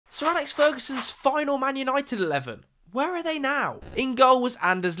Sir Alex Ferguson's final Man United 11. Where are they now? In goal was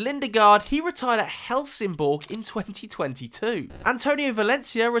Anders Lindegaard. He retired at Helsingborg in 2022. Antonio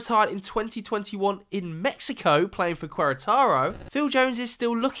Valencia retired in 2021 in Mexico playing for Querétaro. Phil Jones is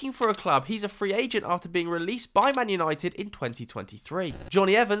still looking for a club. He's a free agent after being released by Man United in 2023.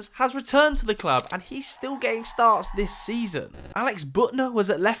 Johnny Evans has returned to the club and he's still getting starts this season. Alex Butner was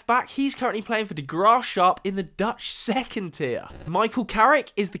at left back. He's currently playing for De Graafschap in the Dutch second tier. Michael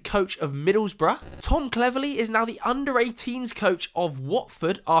Carrick is the coach of Middlesbrough. Tom Cleverley is now the under-18s coach of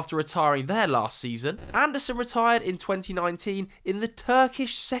Watford after retiring there last season. Anderson retired in 2019 in the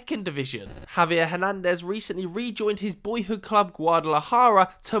Turkish second division. Javier Hernandez recently rejoined his boyhood club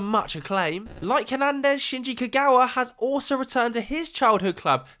Guadalajara to much acclaim. Like Hernandez, Shinji Kagawa has also returned to his childhood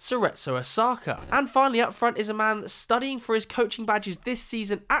club Cerezo Osaka. And finally up front is a man that's studying for his coaching badges this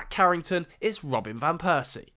season at Carrington. It's Robin van Persie.